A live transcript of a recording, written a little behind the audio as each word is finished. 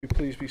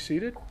Please be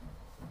seated.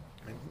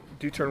 And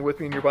do turn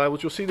with me in your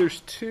Bibles. You'll see there's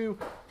two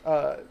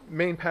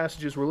main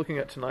passages we're looking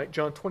at tonight.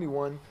 John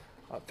 21,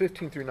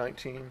 15 through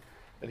 19,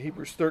 and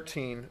Hebrews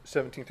 13,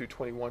 17 through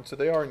 21. So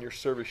they are in your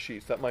service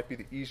sheets. That might be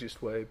the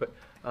easiest way, but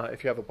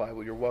if you have a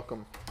Bible, you're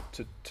welcome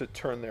to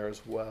turn there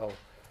as well.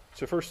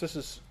 So first, this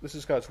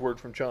is God's word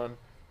from John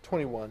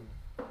 21,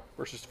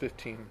 verses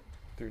 15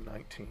 through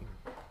 19.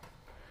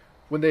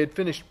 When they had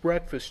finished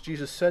breakfast,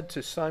 Jesus said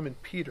to Simon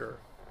Peter,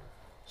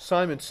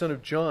 "Simon, son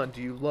of John,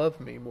 do you love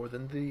me more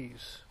than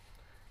these?"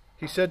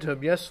 He said to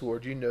him, "Yes,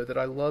 Lord, you know that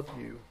I love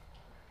you."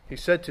 He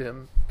said to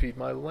him, "Feed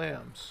my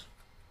lambs."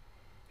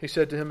 He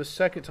said to him a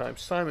second time,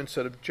 "Simon,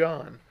 son of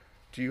John,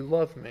 do you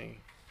love me?"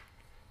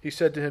 He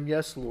said to him,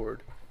 "Yes,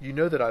 Lord, you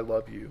know that I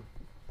love you."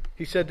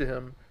 He said to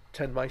him,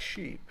 "Tend my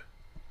sheep."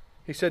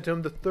 He said to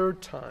him the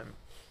third time,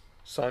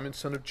 "Simon,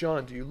 son of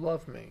John, do you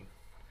love me?"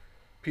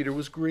 Peter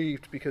was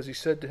grieved because he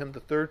said to him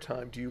the third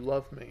time, "Do you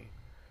love me?"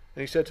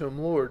 And he said to him,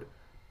 "Lord,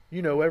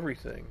 you know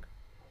everything.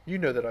 You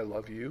know that I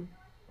love you."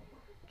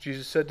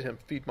 Jesus said to him,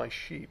 "Feed my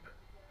sheep.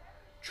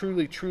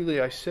 Truly, truly,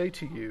 I say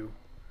to you,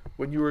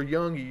 when you were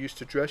young, you used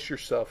to dress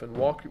yourself and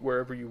walk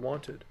wherever you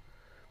wanted.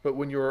 But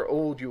when you are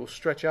old, you will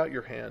stretch out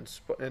your hands,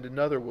 and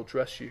another will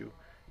dress you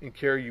and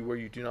carry you where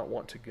you do not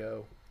want to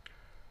go."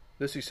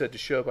 This he said to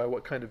show by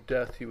what kind of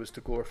death he was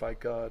to glorify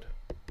God.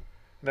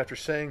 And after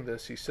saying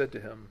this, he said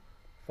to him,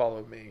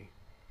 "Follow me."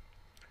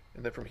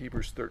 And then from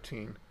Hebrews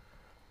 13,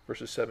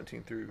 verses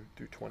 17 through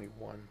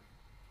 21.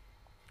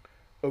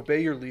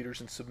 Obey your leaders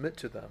and submit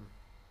to them,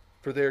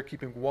 for they are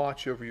keeping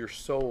watch over your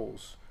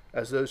souls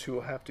as those who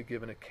will have to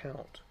give an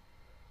account.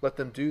 Let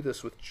them do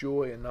this with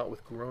joy and not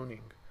with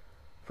groaning,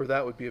 for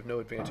that would be of no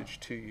advantage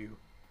to you.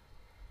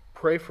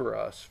 Pray for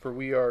us, for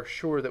we are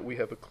sure that we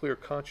have a clear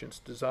conscience,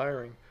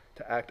 desiring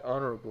to act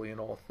honorably in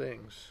all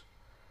things.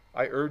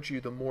 I urge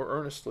you the more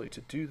earnestly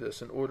to do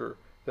this in order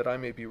that I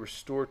may be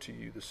restored to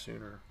you the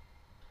sooner.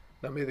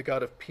 Now may the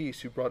God of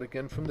peace, who brought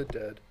again from the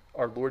dead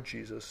our Lord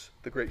Jesus,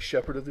 the great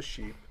shepherd of the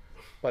sheep,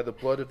 by the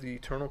blood of the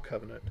eternal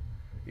covenant,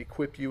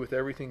 equip you with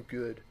everything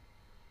good,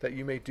 that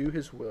you may do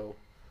his will,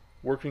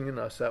 working in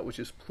us that which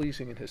is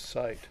pleasing in his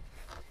sight,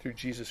 through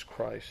Jesus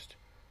Christ,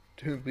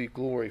 to whom be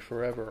glory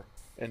forever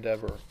and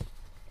ever.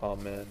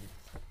 Amen.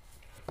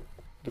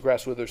 The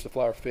grass withers, the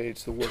flower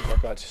fades, the word of our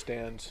God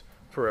stands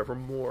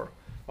forevermore.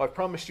 Well, I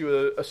promised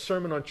you a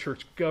sermon on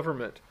church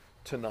government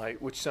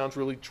tonight, which sounds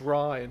really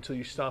dry until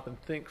you stop and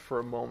think for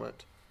a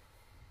moment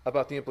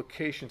about the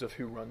implications of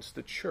who runs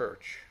the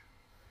church.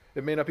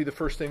 It may not be the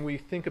first thing we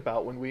think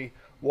about when we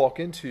walk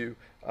into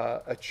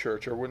a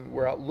church or when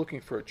we're out looking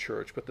for a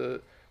church, but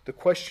the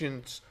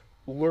questions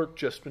lurk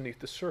just beneath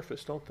the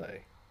surface, don't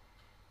they?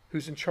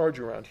 Who's in charge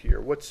around here?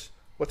 What's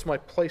my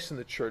place in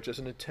the church as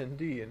an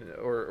attendee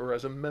or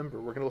as a member?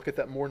 We're going to look at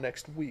that more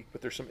next week, but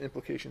there's some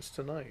implications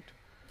tonight.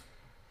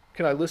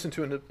 Can I listen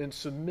to and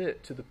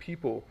submit to the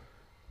people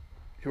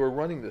who are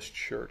running this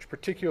church,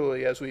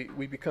 particularly as we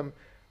become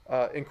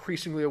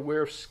increasingly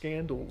aware of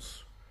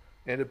scandals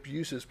and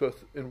abuses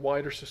both in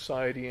wider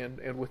society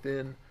and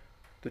within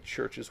the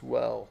church as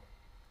well?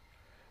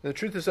 And the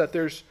truth is that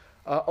there's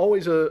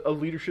always a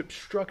leadership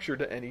structure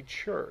to any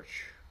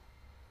church,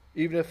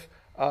 even if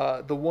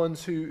the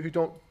ones who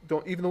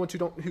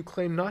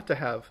claim not to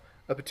have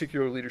a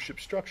particular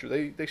leadership structure,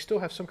 they still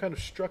have some kind of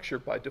structure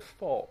by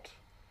default.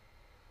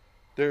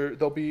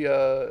 There'll be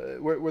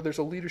where there's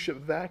a leadership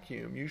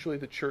vacuum. Usually,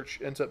 the church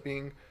ends up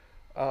being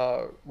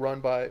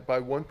run by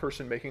one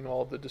person making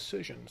all of the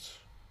decisions,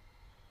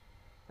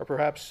 or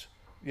perhaps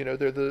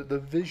they're the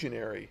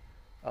visionary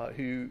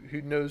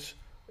who knows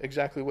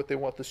exactly what they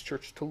want this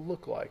church to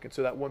look like, and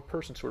so that one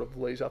person sort of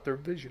lays out their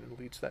vision and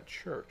leads that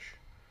church.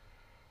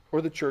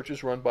 Or the church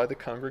is run by the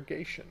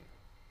congregation.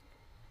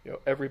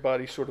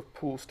 Everybody sort of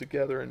pools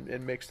together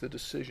and makes the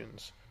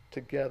decisions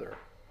together.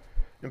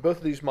 And both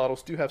of these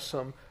models do have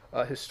some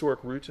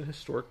historic roots and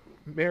historic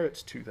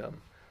merits to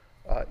them,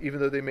 even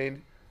though they may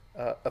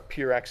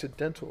appear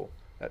accidental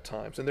at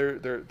times. And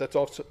that's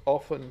also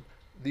often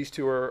these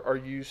two are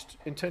used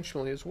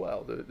intentionally as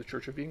well. The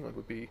Church of England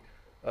would be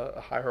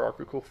a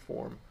hierarchical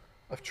form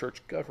of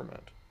church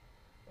government.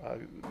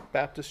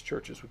 Baptist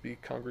churches would be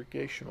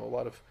congregational. A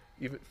lot of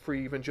even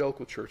free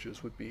evangelical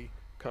churches would be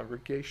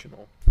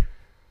congregational.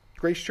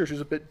 Grace Church is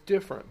a bit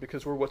different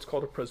because we're what's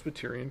called a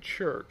Presbyterian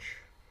church.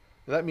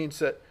 And that means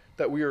that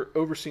we are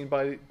overseen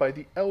by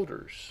the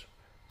elders.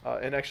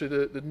 And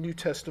actually the New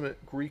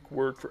Testament Greek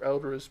word for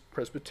elder is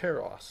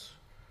presbyteros.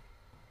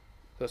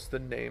 That's the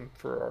name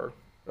for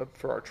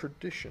our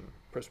tradition,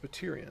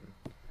 Presbyterian.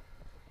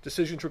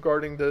 Decisions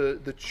regarding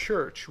the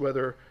church,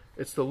 whether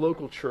it's the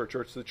local church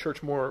or it's the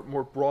church more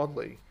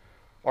broadly,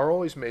 are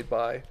always made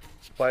by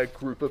a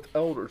group of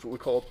elders, what we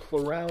call a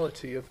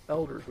plurality of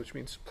elders, which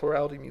means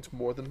plurality means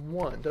more than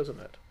one, doesn't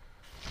it?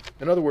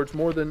 In other words,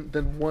 more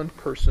than one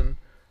person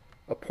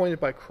appointed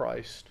by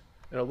Christ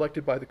and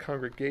elected by the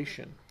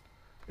congregation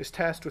is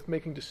tasked with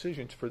making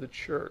decisions for the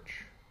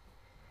church.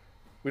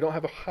 We don't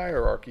have a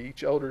hierarchy.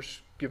 Each elder's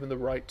given the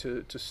right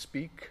to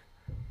speak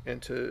and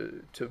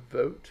to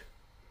vote.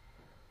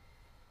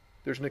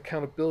 There's an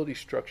accountability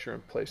structure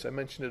in place. I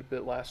mentioned it a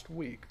bit last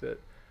week that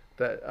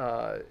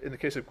in the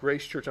case of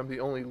Grace Church, I'm the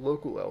only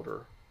local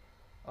elder,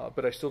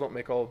 but I still don't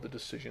make all of the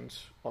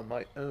decisions on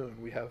my own.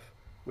 We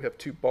have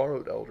 2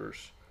 borrowed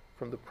elders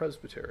from the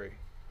presbytery,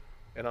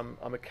 and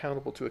I'm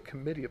accountable to a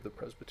committee of the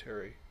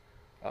presbytery,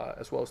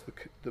 as well as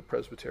the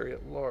presbytery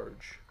at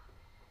large.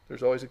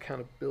 There's always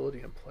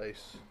accountability in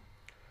place.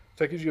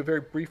 So that gives you a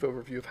very brief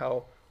overview of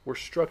how we're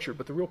structured,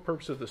 but the real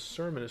purpose of this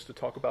sermon is to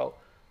talk about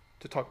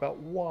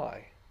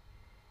why,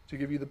 to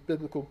give you the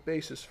biblical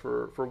basis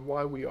for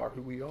why we are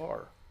who we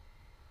are.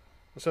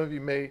 Some of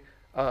you may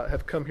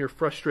have come here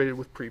frustrated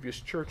with previous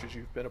churches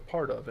you've been a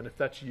part of, and if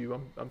that's you,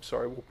 I'm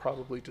sorry, we'll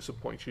probably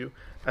disappoint you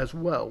as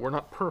well. We're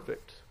not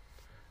perfect,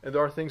 and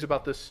there are things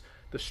about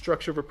the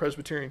structure of a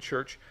Presbyterian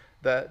church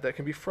that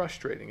can be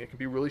frustrating. It can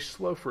be really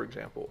slow, for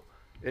example,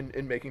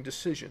 in making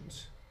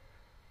decisions.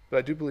 But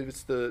I do believe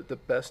it's the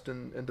best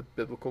and the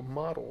biblical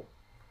model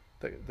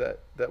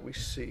that we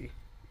see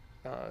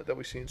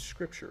in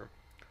Scripture.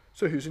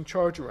 So who's in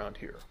charge around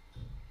here?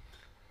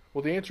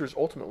 Well, the answer is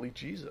ultimately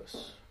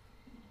Jesus.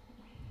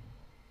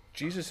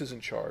 Jesus is in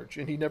charge,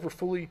 and he never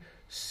fully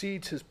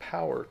cedes his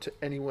power to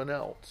anyone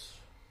else.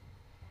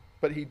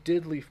 But he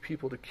did leave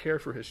people to care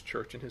for his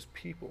church and his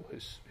people,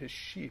 his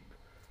sheep,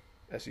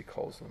 as he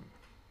calls them.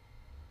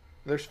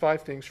 And there's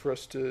 5 things for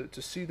us to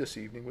see this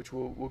evening, which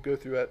we'll go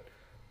through at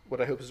what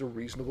I hope is a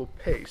reasonable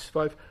pace.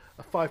 A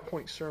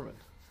 5-point sermon.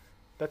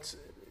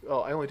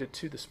 I only did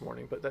 2 this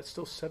morning, but that's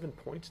still 7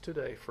 points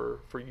today for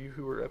you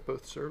who were at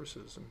both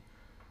services. And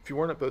if you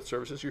weren't at both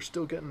services,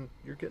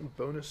 you're getting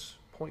bonus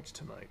points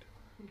tonight.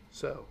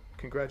 So,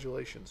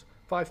 congratulations.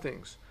 5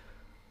 things.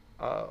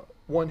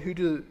 1,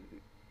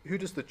 who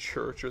does the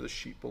church or the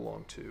sheep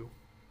belong to?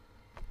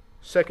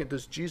 2nd,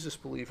 does Jesus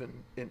believe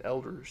in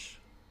elders?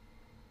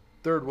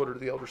 3rd, what are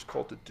the elders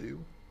called to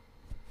do?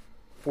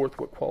 4th,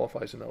 what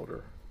qualifies an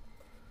elder?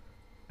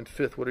 And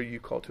 5th, what are you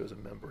called to as a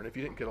member? And if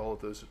you didn't get all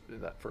of those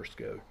in that first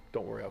go,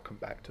 don't worry, I'll come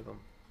back to them.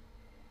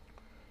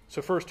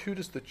 So first, who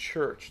does the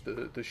church,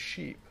 the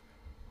sheep,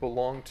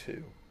 belong to?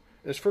 And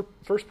this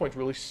first point is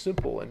really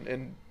simple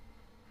and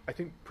I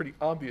think pretty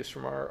obvious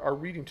from our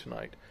reading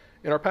tonight.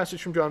 In our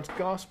passage from John's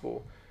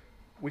Gospel,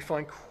 we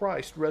find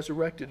Christ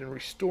resurrected and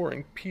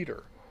restoring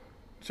Peter.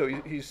 So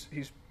he's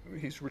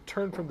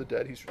returned from the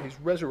dead. He's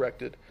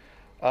resurrected.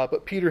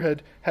 But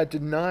Peter had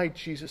denied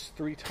Jesus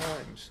 3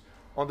 times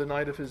on the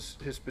night of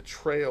his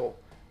betrayal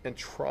and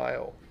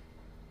trial.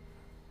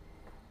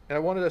 And I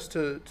wanted us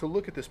to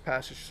look at this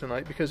passage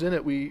tonight because in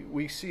it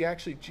we see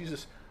actually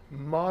Jesus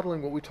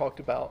modeling what we talked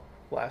about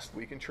last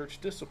week in church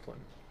discipline.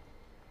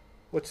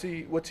 What's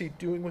he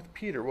doing with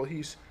Peter? Well,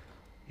 he's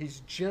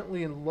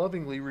gently and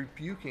lovingly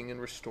rebuking and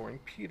restoring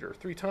Peter.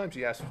 3 times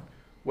he asks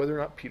whether or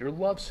not Peter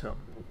loves him,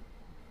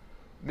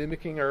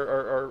 mimicking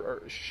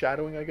or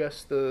shadowing, I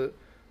guess, the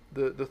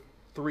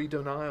 3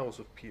 denials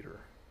of Peter.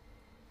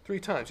 3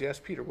 times he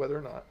asks Peter whether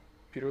or not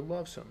Peter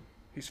loves him.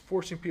 He's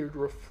forcing Peter to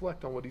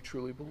reflect on what he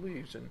truly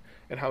believes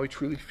and how he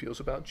truly feels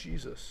about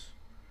Jesus.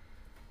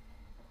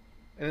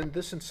 And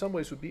this in some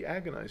ways would be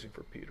agonizing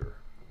for Peter.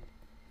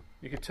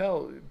 You could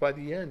tell by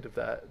the end of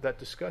that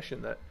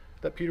discussion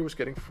that Peter was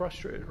getting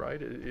frustrated,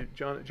 right?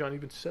 John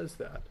even says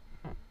that.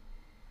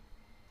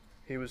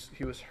 He was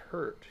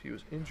hurt. He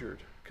was injured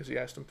because he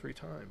asked him 3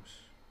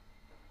 times.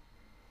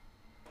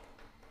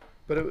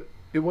 But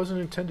it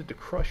wasn't intended to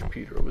crush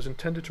Peter. It was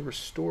intended to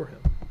restore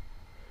him.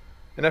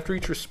 And after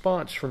each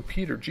response from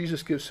Peter,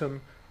 Jesus gives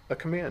him a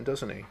command,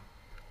 doesn't he?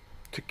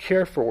 To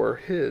care for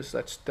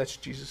that's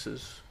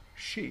Jesus'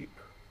 sheep.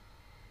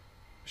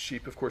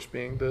 Sheep, of course,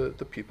 being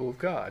the people of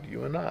God,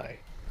 you and I.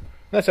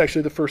 And that's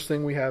actually the first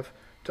thing we have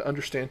to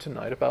understand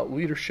tonight about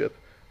leadership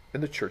in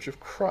the Church of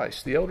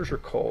Christ. The elders are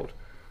called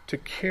to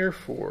care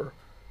for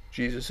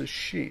Jesus'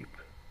 sheep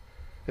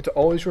and to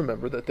always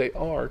remember that they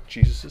are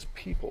Jesus'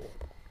 people,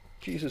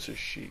 Jesus'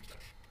 sheep.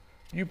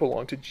 You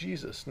belong to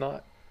Jesus,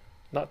 not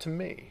to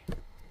me,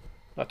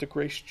 not to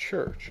Grace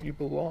Church. You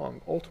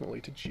belong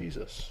ultimately to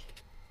Jesus.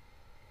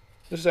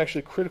 This is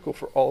actually critical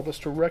for all of us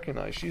to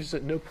recognize. Jesus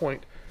at no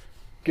point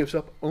gives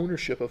up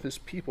ownership of his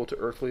people to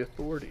earthly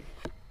authority.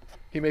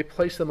 He may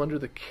place them under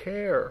the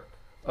care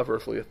of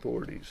earthly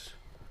authorities,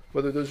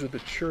 whether those are the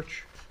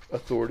church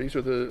authorities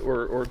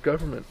or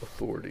government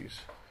authorities.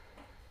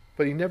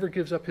 But he never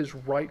gives up his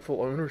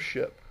rightful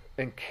ownership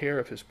and care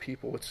of his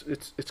people.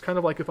 It's kind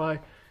of like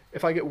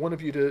if I get one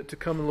of you to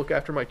come and look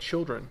after my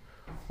children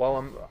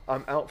while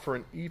I'm out for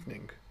an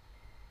evening.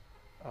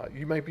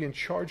 You might be in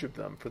charge of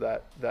them for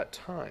that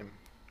time,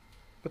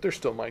 but they're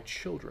still my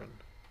children.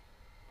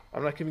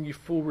 I'm not giving you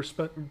full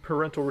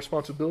parental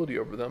responsibility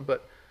over them,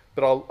 but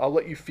I'll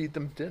let you feed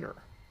them dinner.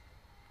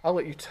 I'll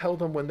let you tell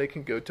them when they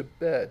can go to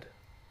bed.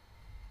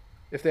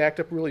 If they act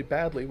up really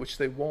badly, which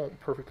they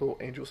won't, perfect little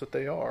angels that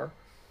they are,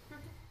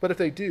 but if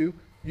they do,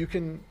 you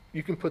can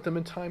put them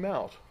in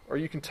timeout, or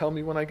you can tell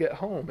me when I get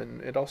home,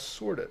 and I'll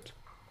sort it.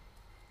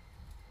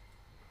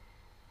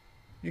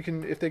 You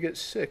can, if they get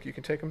sick, you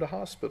can take them to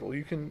hospital.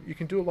 You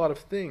can do a lot of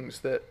things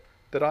that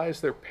I,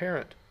 as their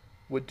parent,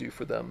 would do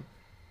for them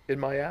in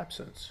my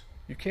absence.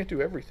 You can't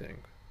do everything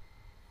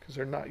because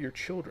they're not your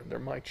children. They're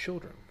my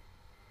children.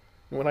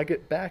 And when I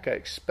get back, I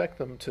expect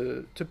them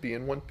to be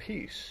in one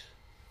piece.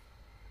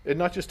 And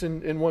not just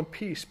in one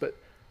piece, but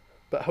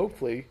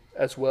hopefully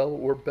as well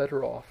or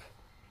better off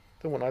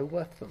than when I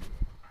left them.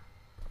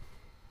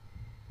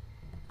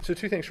 So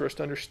two things for us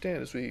to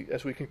understand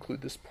as we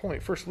conclude this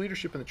point. First,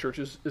 leadership in the church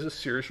is a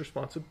serious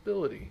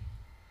responsibility.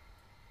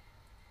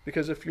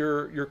 Because if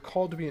you're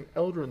called to be an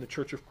elder in the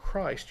Church of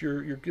Christ,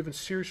 you're given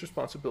serious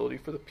responsibility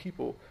for the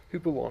people who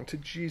belong to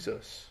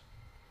Jesus.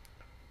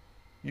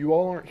 You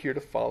all aren't here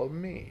to follow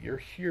me. You're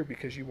here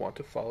because you want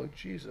to follow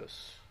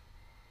Jesus.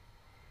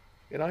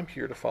 And I'm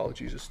here to follow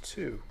Jesus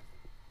too.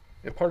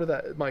 And part of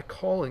that, my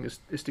calling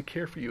is to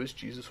care for you as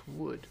Jesus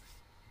would.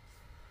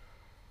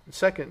 And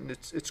second,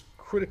 it's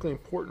critically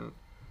important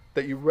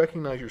that you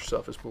recognize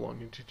yourself as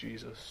belonging to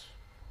Jesus.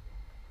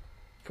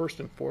 First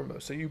and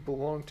foremost, that you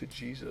belong to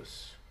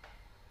Jesus.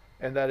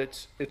 And that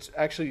it's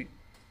actually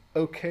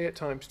okay at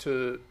times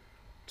to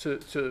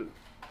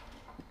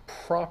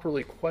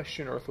properly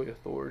question earthly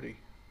authority.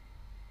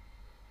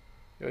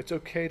 You know, it's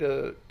okay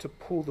to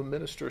pull the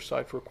minister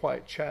aside for a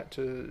quiet chat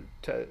to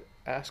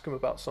ask him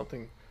about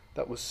something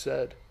that was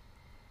said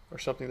or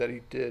something that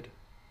he did.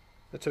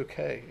 That's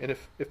okay. And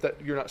if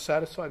that you're not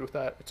satisfied with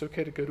that, it's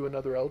okay to go to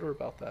another elder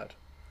about that.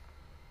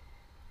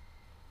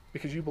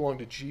 Because you belong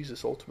to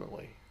Jesus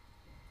ultimately.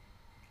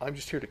 I'm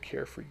just here to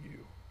care for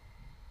you.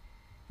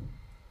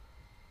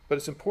 But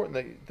it's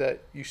important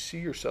that you see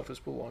yourself as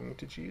belonging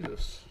to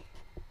Jesus.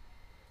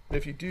 And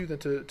if you do, then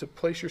to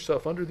place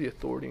yourself under the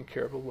authority and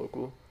care of a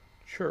local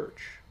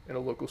church and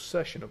a local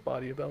session, a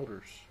body of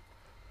elders.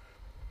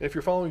 If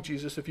you're following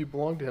Jesus, if you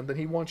belong to him, then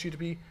he wants you to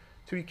be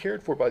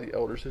cared for by the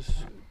elders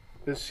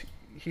as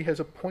he has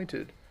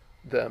appointed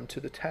them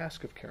to the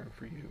task of caring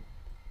for you.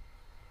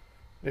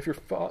 And if you're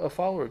a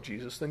follower of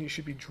Jesus, then you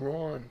should be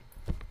drawn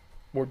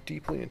more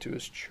deeply into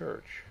his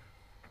church.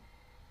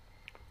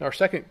 Now, our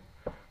second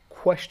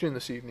question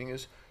this evening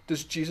is,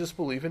 does Jesus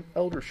believe in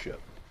eldership?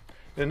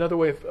 And another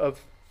way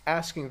of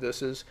asking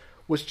this is,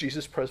 was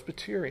Jesus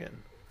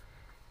Presbyterian?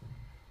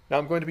 Now,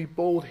 I'm going to be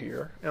bold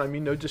here, and I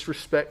mean no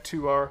disrespect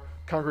to our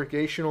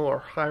congregational or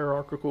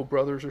hierarchical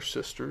brothers or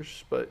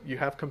sisters, but you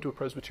have come to a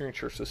Presbyterian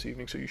church this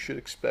evening, so you should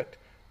expect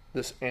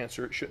this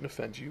answer. It shouldn't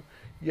offend you.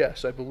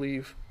 Yes, I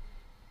believe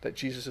that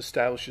Jesus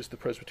establishes the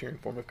Presbyterian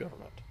form of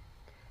government.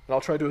 And I'll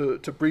try to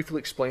briefly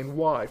explain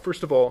why.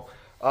 First of all,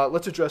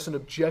 let's address an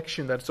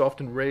objection that's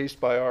often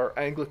raised by our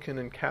Anglican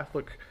and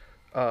Catholic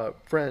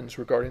friends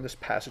regarding this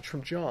passage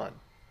from John.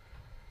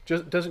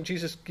 Doesn't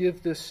Jesus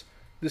give this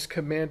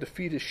command to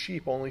feed his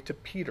sheep only to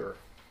Peter?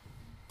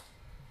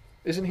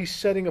 Isn't he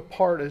setting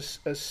apart as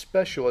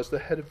special as the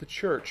head of the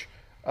church,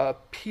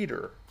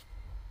 Peter?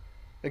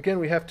 Again,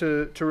 we have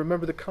to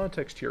remember the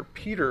context here.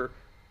 Peter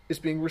is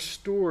being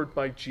restored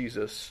by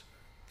Jesus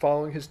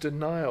following his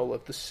denial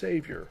of the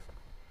Savior.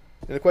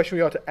 And the question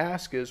we ought to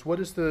ask is, what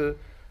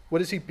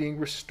is he being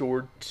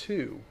restored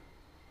to?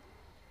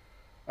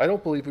 I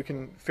don't believe we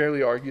can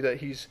fairly argue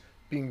that he's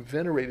being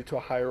venerated to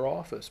a higher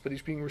office, but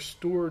he's being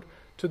restored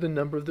to the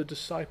number of the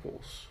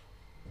disciples,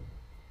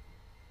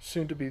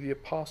 soon to be the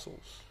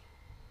apostles.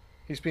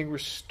 He's being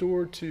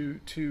restored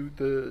to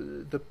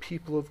the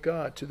people of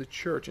God, to the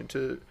church, and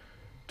to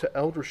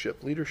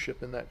eldership,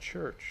 leadership in that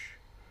church.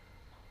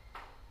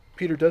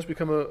 Peter does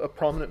become a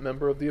prominent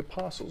member of the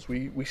apostles.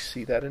 We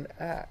see that in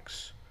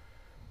Acts.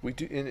 We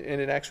do, and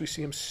in Acts we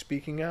see him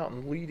speaking out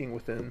and leading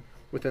within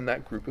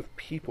that group of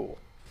people.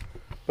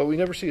 But we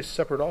never see a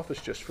separate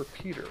office just for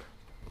Peter.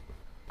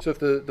 So if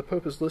the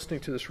Pope is listening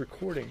to this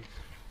recording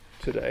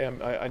today,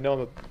 I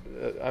know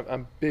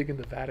I'm big in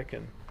the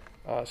Vatican,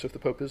 so if the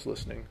Pope is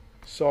listening,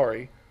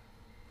 sorry,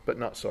 but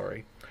not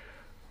sorry.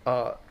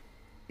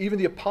 Even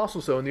the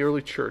apostles, though, in the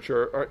early church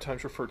are at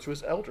times referred to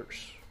as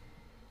elders.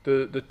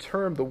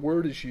 The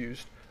word is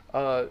used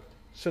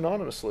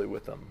synonymously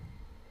with them.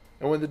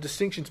 And when the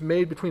distinction's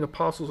made between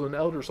apostles and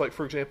elders, like,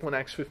 for example, in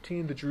Acts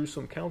 15, the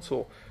Jerusalem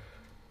Council,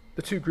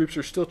 the two groups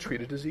are still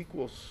treated as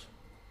equals.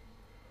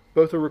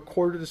 Both are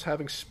recorded as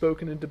having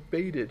spoken and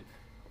debated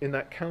in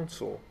that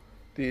council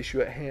the issue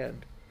at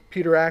hand.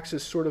 Peter acts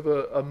as sort of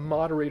a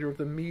moderator of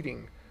the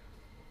meeting,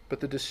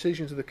 but the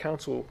decisions of the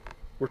council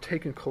were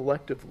taken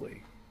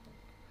collectively.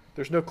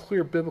 There's no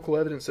clear biblical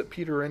evidence that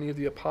Peter or any of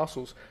the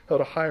apostles held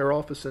a higher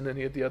office than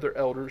any of the other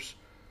elders,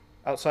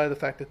 outside of the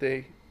fact that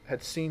they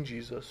had seen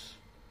Jesus,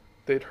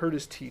 they had heard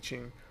his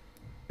teaching,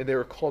 and they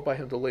were called by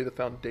him to lay the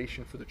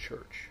foundation for the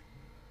church.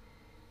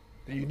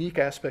 The unique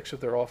aspects of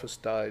their office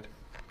died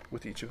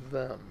with each of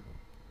them.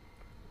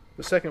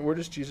 The second, where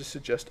does Jesus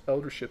suggest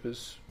eldership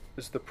is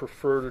the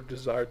preferred or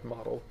desired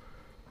model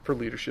for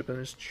leadership in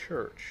his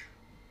church?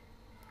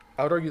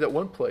 I would argue that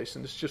one place,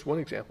 and this is just one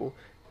example,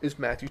 is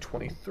Matthew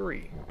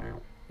 23.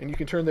 And you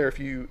can turn there if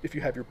you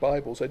have your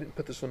Bibles. I didn't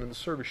put this one in the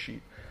service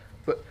sheet.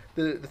 But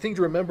the thing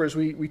to remember as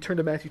we turn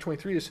to Matthew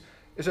 23 is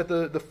that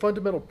the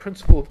fundamental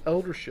principle of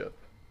eldership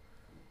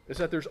is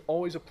that there's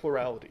always a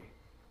plurality.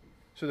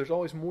 So there's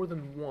always more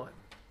than one.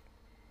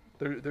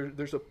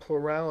 There's a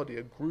plurality,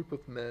 a group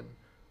of men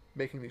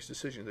making these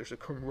decisions. There's a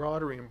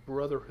camaraderie and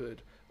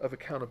brotherhood of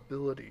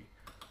accountability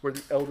where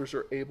the elders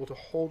are able to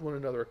hold one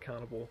another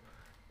accountable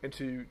and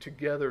to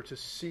together to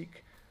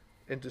seek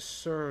and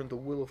discern the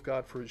will of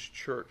God for his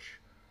church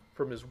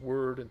from his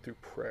word and through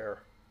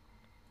prayer.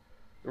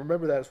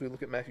 Remember that as we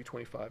look at Matthew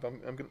 25,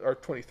 or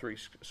 23,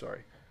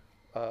 sorry,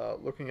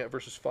 looking at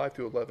verses 5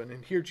 through 11.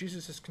 And here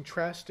Jesus is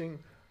contrasting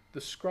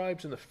the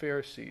scribes and the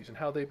Pharisees and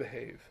how they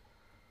behave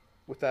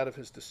with that of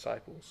his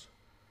disciples.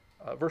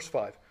 Verse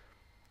 5,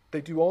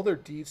 they do all their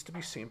deeds to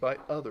be seen by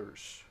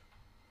others,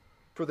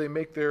 for they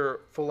make their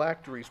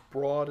phylacteries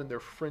broad and their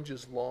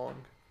fringes long,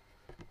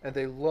 and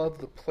they love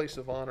the place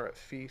of honor at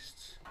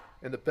feasts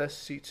and the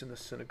best seats in the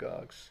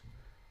synagogues,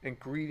 and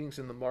greetings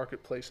in the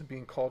marketplace, and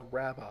being called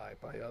rabbi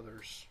by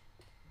others.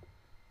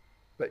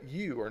 But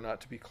you are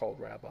not to be called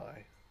rabbi,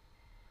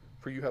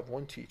 for you have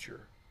one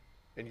teacher,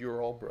 and you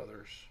are all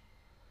brothers.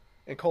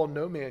 And call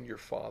no man your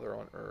father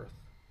on earth,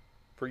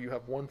 for you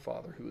have one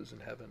Father who is in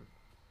heaven.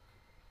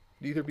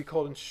 Neither be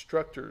called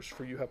instructors,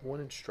 for you have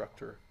one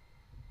instructor,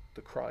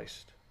 the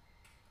Christ.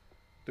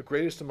 The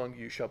greatest among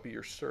you shall be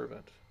your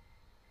servant.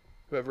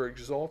 Whoever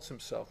exalts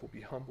himself will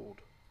be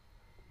humbled,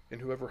 and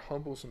whoever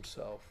humbles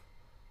himself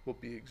will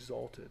be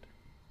exalted.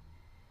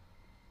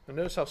 And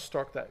notice how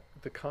stark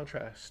the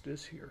contrast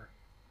is here.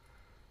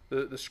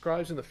 The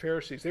scribes and the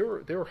Pharisees, they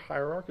were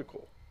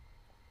hierarchical.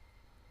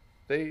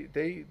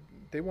 They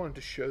wanted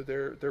to show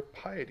their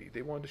piety.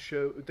 They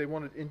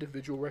wanted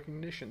individual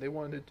recognition. They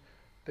wanted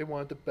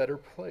the better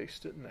place,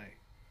 didn't they?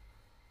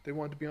 They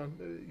wanted to be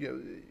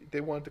on,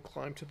 they wanted to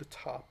climb to the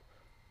top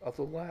of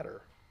the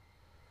ladder.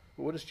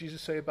 But what does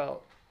Jesus say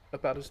about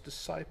his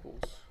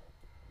disciples,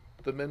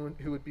 the men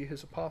who would be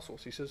his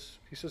apostles? He says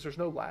there's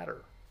no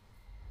ladder.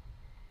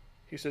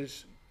 He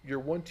says your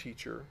one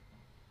teacher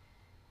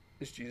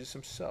is Jesus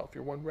himself.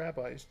 Your one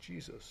rabbi is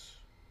Jesus.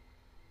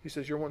 He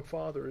says your one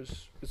Father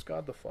is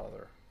God the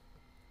Father.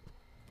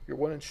 Your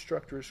one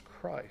instructor is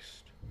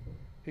Christ.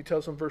 He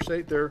tells them, verse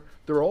 8,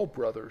 they're all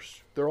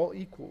brothers. They're all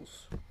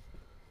equals.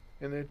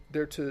 And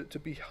they're to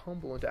be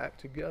humble and to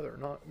act together,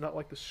 not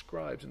like the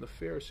scribes and the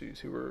Pharisees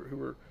who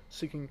were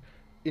seeking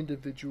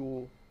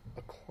individual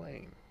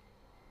acclaim.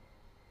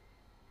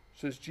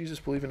 So does Jesus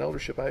believe in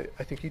eldership?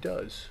 I think he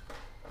does,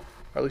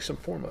 or at least some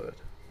form of it.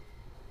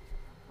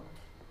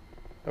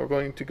 Now we're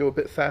going to go a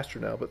bit faster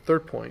now, but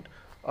third point,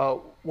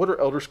 what are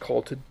elders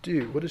called to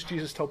do? What does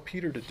Jesus tell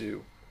Peter to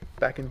do?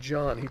 Back in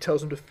John, he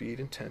tells him to feed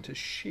and tend his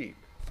sheep,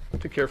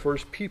 to care for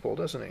his people,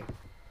 doesn't he?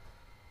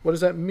 What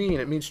does that mean?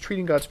 It means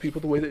treating God's people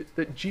the way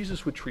that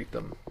Jesus would treat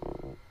them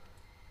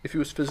if he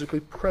was physically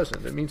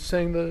present. It means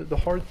saying the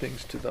hard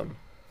things to them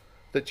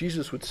that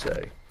Jesus would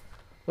say,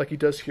 like he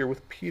does here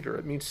with Peter.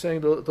 It means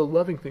saying the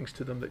loving things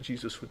to them that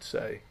Jesus would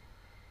say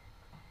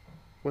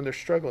when they're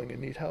struggling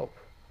and need help.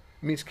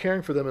 It means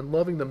caring for them and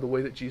loving them the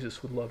way that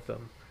Jesus would love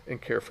them and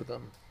care for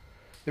them.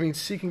 It means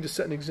seeking to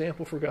set an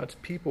example for God's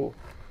people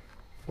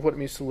of what it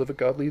means to live a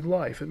godly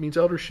life. It means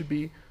elders should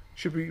be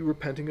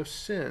repenting of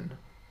sin,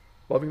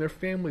 loving their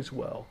families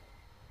well,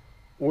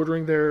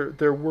 ordering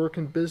their work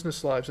and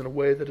business lives in a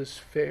way that is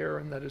fair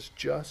and that is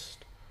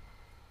just.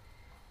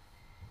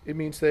 It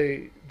means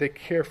they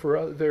care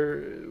for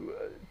their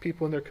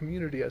people in their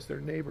community as their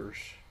neighbors.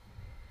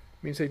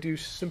 It means they do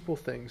simple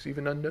things,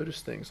 even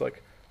unnoticed things,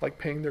 like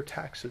paying their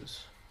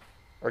taxes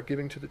or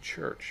giving to the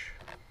church.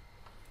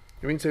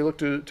 It means they look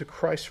to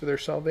Christ for their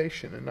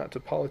salvation and not to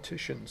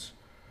politicians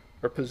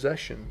or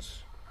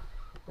possessions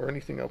or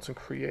anything else in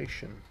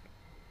creation.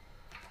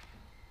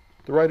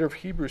 The writer of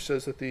Hebrews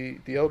says that the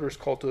elder is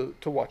called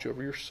to watch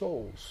over your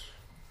souls.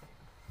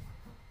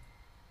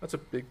 That's a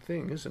big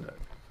thing, isn't it?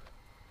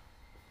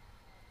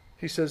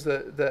 He says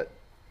that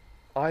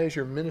I, as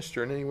your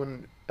minister, and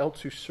anyone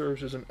else who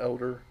serves as an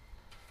elder,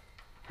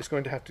 is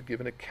going to have to give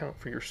an account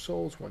for your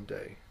souls one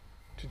day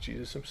to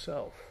Jesus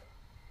himself.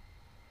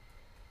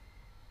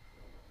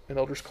 An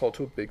elder's called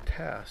to a big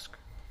task.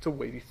 It's a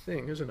weighty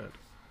thing, isn't it?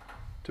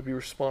 To be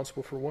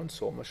responsible for one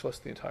soul, much less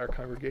the entire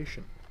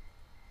congregation.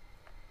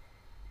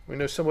 We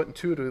know somewhat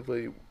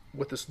intuitively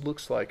what this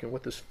looks like and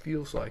what this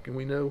feels like, and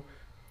we know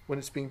when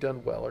it's being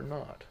done well or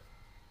not.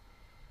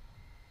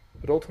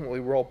 But ultimately,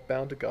 we're all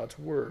bound to God's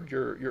word.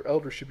 Your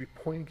elder should be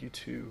pointing you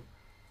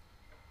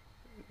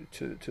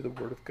to the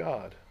word of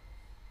God,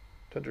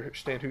 to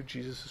understand who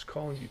Jesus is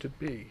calling you to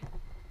be.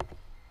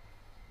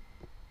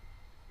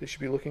 They should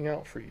be looking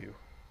out for you.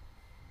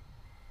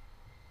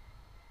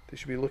 They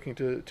should be looking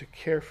to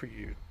care for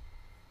you,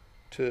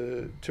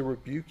 to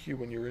rebuke you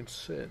when you're in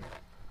sin,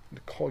 and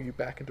to call you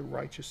back into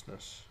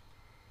righteousness.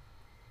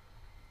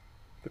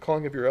 The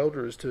calling of your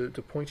elder is to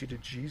point you to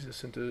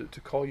Jesus and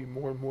to call you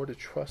more and more to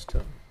trust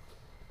him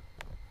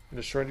and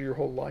to surrender your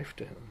whole life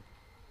to him.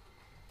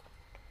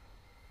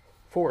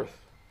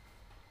 Fourth,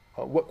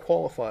 what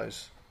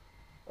qualifies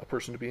a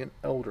person to be an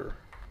elder?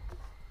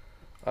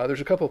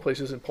 There's a couple of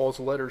places in Paul's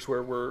letters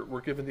where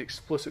we're given the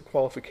explicit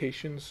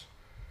qualifications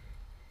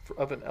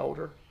of an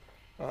elder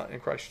in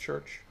Christ's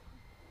church.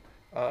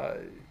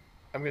 I'm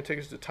going to take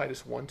us to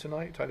Titus 1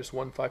 tonight, Titus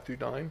 1, 5 through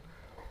 9.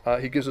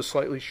 He gives a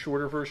slightly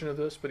shorter version of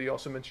this, but he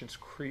also mentions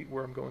Crete,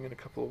 where I'm going in a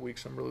couple of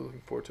weeks. I'm really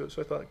looking forward to it.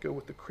 So I thought I'd go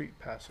with the Crete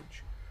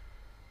passage.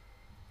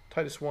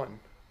 Titus 1,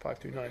 5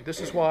 through 9. This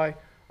is why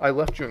I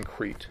left you in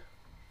Crete,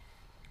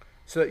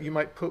 so that you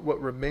might put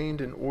what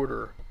remained in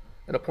order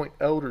and appoint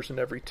elders in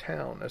every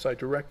town, as I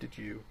directed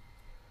you.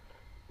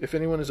 If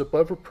anyone is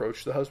above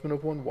reproach, the husband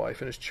of one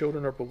wife, and his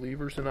children are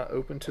believers and not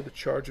open to the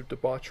charge of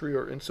debauchery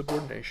or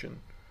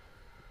insubordination.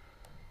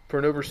 For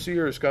an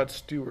overseer is God's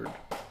steward,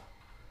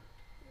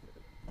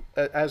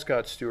 as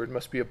God's steward,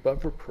 must be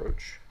above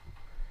reproach.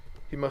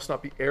 He must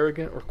not be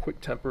arrogant or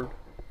quick-tempered,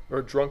 or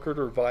a drunkard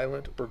or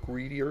violent or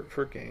greedy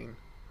for gain,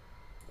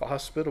 but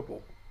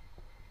hospitable,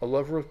 a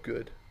lover of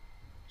good,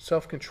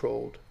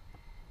 self-controlled,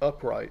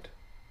 upright,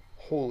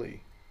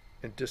 holy,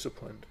 and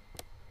disciplined.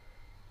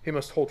 He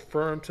must hold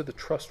firm to the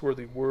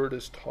trustworthy word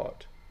as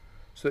taught,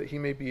 so that he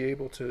may be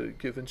able to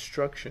give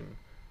instruction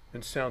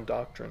in sound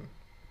doctrine,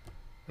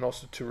 and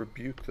also to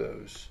rebuke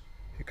those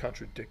who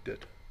contradict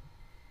it.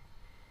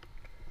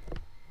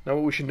 Now,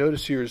 what we should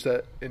notice here is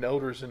that an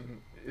elder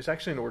is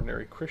actually an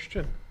ordinary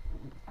Christian.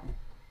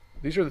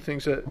 These are the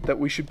things that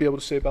we should be able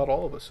to say about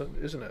all of us,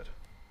 isn't it?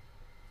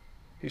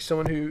 He's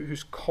someone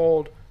who's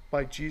called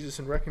by Jesus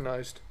and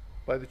recognized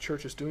by the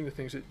church as doing the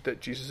things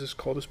that Jesus has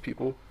called his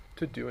people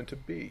to do and to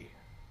be.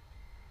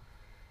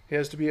 He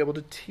has to be able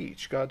to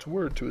teach God's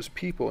word to his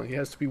people, and he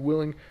has to be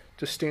willing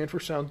to stand for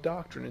sound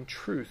doctrine and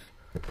truth,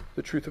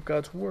 the truth of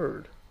God's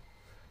word.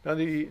 Now,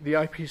 the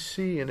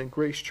IPC and in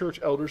Grace Church,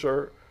 elders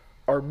are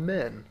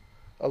men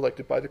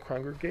elected by the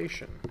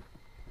congregation.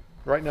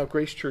 Right now,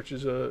 Grace Church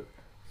is a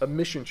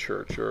mission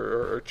church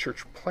or a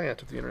church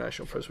plant of the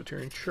International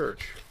Presbyterian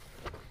Church.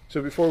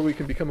 So before we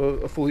can become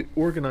a fully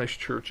organized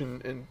church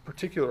and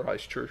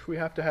particularized church, we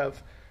have to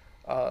have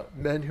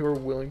men who are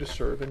willing to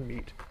serve and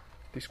meet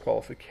these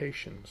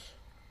qualifications.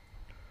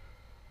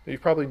 Now,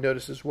 you've probably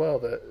noticed as well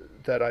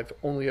that I've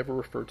only ever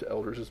referred to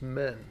elders as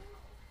men.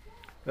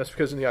 That's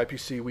because in the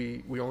IPC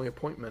we only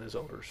appoint men as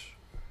elders.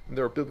 And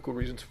there are biblical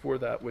reasons for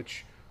that,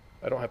 which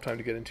I don't have time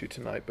to get into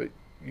tonight, but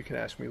you can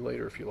ask me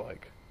later if you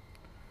like.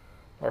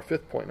 Our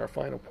fifth point and our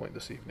final point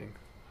this evening.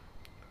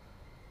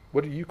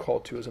 What are you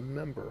called to as a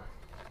member?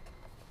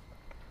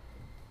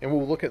 And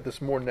we'll look at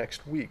this more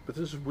next week, but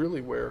this is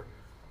really where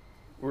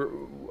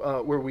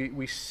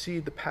we see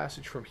the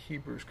passage from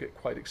Hebrews get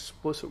quite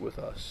explicit with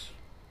us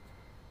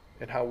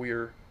and how we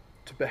are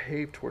to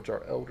behave towards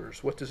our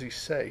elders. What does he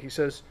say? He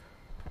says,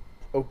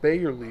 obey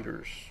your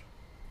leaders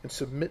and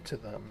submit to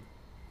them.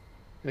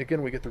 And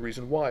again, we get the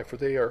reason why, for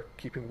they are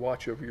keeping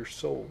watch over your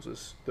souls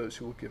as those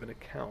who will give an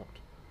account.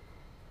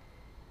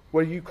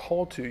 What are you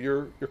called to?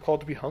 You're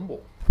called to be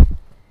humble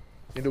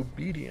and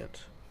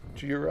obedient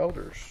to your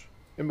elders.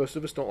 And most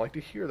of us don't like to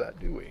hear that,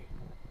 do we?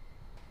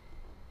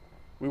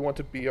 We want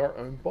to be our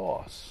own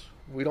boss.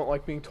 We don't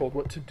like being told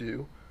what to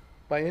do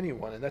by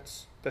anyone, and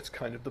that's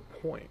kind of the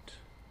point.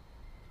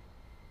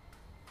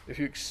 If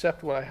you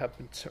accept what I have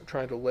been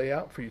trying to lay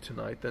out for you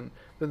tonight, then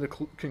the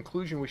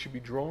conclusion we should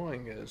be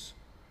drawing is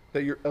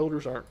that your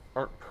elders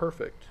aren't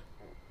perfect,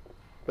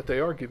 but they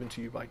are given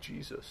to you by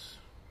Jesus.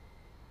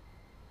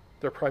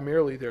 They're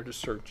primarily there to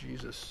serve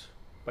Jesus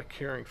by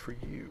caring for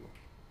you.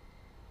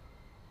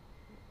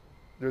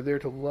 They're there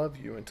to love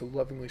you and to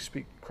lovingly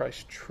speak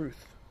Christ's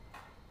truth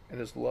and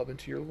his love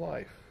into your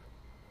life.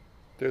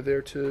 They're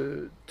there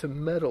to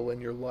meddle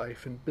in your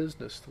life and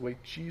business the way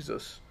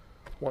Jesus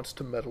wants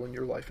to meddle in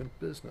your life and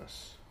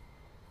business.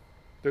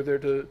 They're there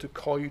to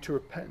call you to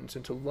repentance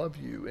and to love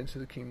you into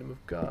the kingdom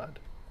of God.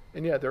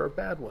 And yeah, there are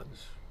bad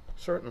ones,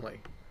 certainly.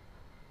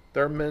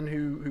 There are men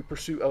who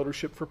pursue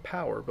eldership for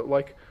power, but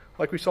like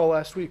we saw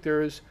last week,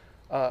 there is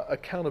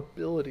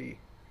accountability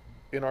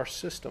in our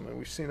system, and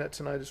we've seen that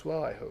tonight as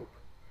well, I hope.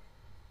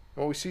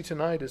 And what we see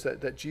tonight is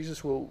that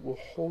Jesus will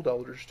hold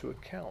elders to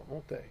account,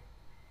 won't they?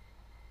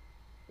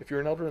 If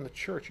you're an elder in the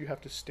church, you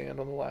have to stand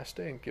on the last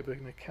day and give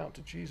an account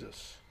to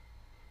Jesus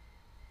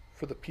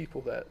for the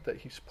people that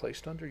he's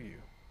placed under you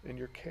in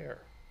your care.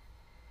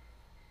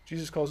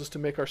 Jesus calls us to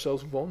make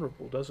ourselves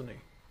vulnerable, doesn't he?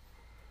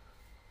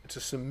 And to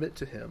submit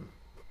to him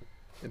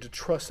and to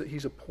trust that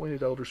he's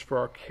appointed elders for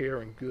our care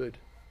and good.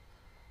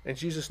 And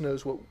Jesus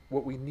knows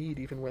what we need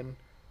even when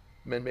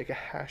men make a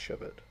hash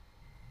of it.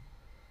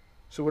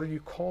 So what are you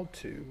called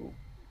to?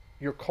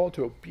 You're called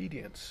to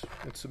obedience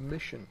and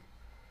submission.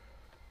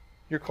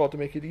 You're called to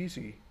make it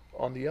easy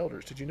on the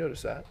elders. Did you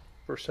notice that?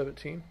 Verse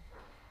 17.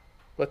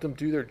 Let them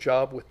do their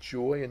job with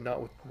joy and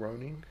not with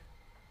groaning.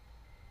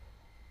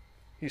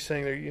 He's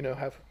saying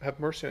there, have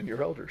mercy on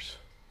your elders.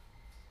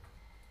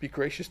 Be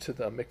gracious to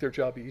them. Make their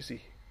job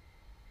easy.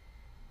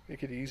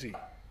 Make it easy.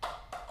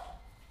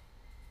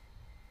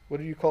 What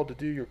are you called to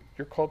do?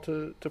 You're called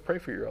to pray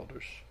for your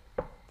elders.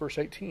 Verse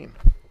 18.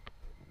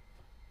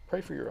 Pray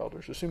for your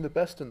elders. Assume the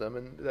best in them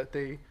and that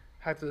they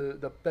have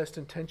the best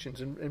intentions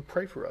and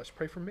pray for us.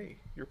 Pray for me,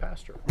 your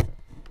pastor.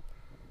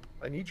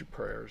 I need your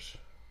prayers.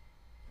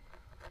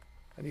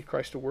 I need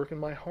Christ to work in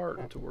my heart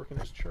and to work in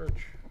his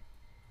church.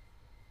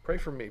 Pray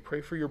for me.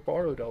 Pray for your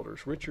borrowed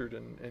elders, Richard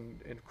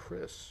and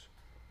Chris.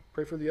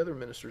 Pray for the other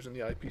ministers in the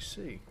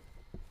IPC.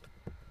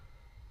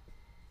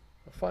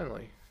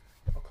 Finally,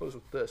 I'll close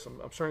with this. I'm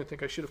starting to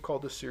think I should have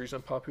called this series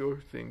Unpopular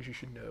Things You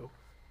Should Know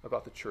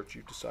About the Church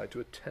You Decide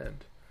to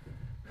Attend.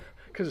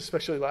 Because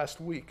especially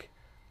last week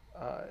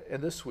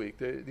and this week,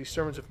 these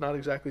sermons have not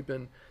exactly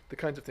been the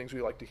kinds of things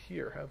we like to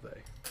hear, have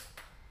they?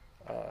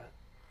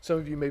 Some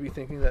of you may be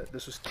thinking that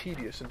this was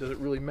tedious, and does it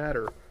really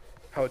matter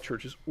how a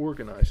church is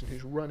organized and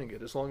who's running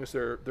it, as long as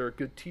they're a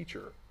good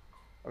teacher?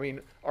 I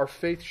mean, our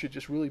faith should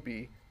just really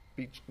be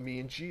me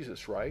and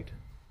Jesus, right?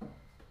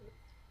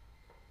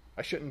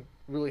 I shouldn't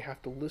really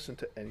have to listen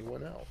to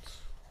anyone else.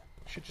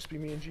 It should just be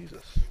me and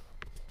Jesus.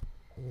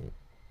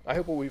 I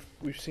hope what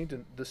we've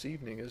seen this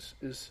evening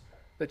is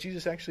that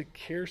Jesus actually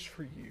cares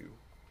for you.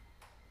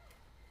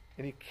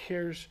 And he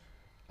cares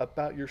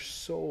about your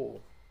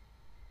soul.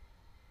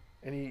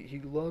 And he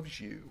loves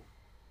you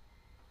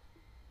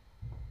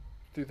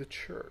through the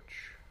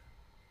church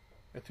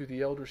and through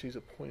the elders he's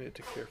appointed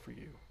to care for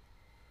you.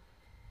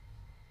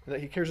 And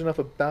that he cares enough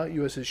about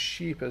you as his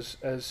sheep,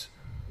 as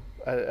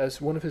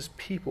one of his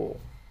people.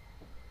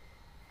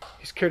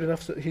 He cares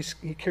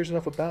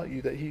enough about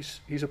you that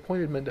he's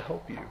appointed men to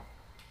help you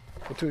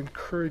and to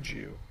encourage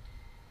you.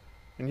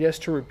 And yes,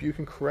 to rebuke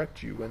and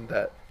correct you when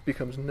that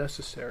becomes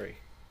necessary.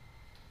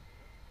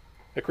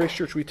 At Grace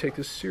Church, we take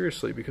this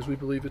seriously because we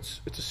believe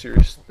it's a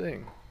serious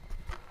thing.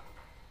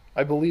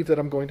 I believe that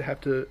I'm going to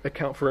have to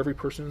account for every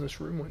person in this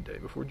room one day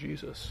before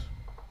Jesus.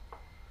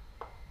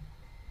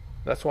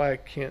 That's why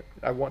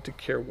I want to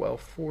care well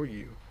for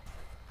you.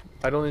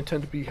 I don't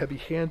intend to be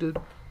heavy-handed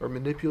or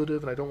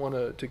manipulative, and I don't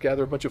want to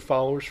gather a bunch of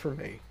followers for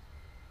me.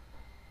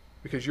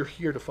 Because you're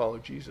here to follow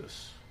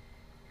Jesus.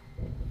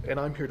 And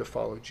I'm here to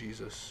follow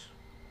Jesus.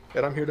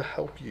 And I'm here to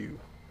help you.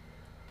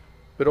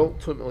 But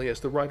ultimately, as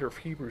the writer of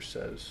Hebrews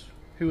says,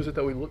 who is it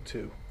that we look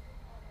to?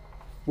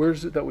 Where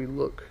is it that we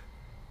look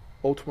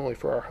ultimately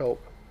for our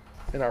help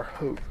and our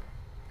hope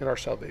and our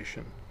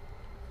salvation?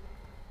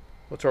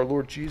 Well, it's our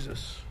Lord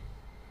Jesus,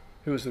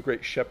 who is the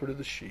great shepherd of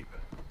the sheep,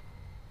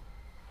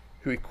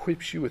 who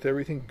equips you with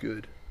everything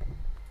good,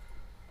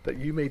 that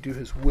you may do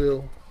his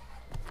will,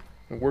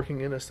 and working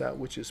in us that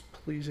which is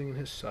pleasing in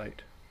his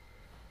sight,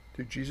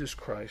 through Jesus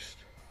Christ,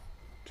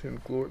 to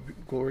him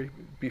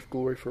be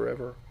glory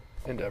forever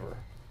and ever.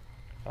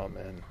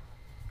 Amen.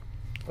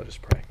 Let us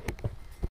pray.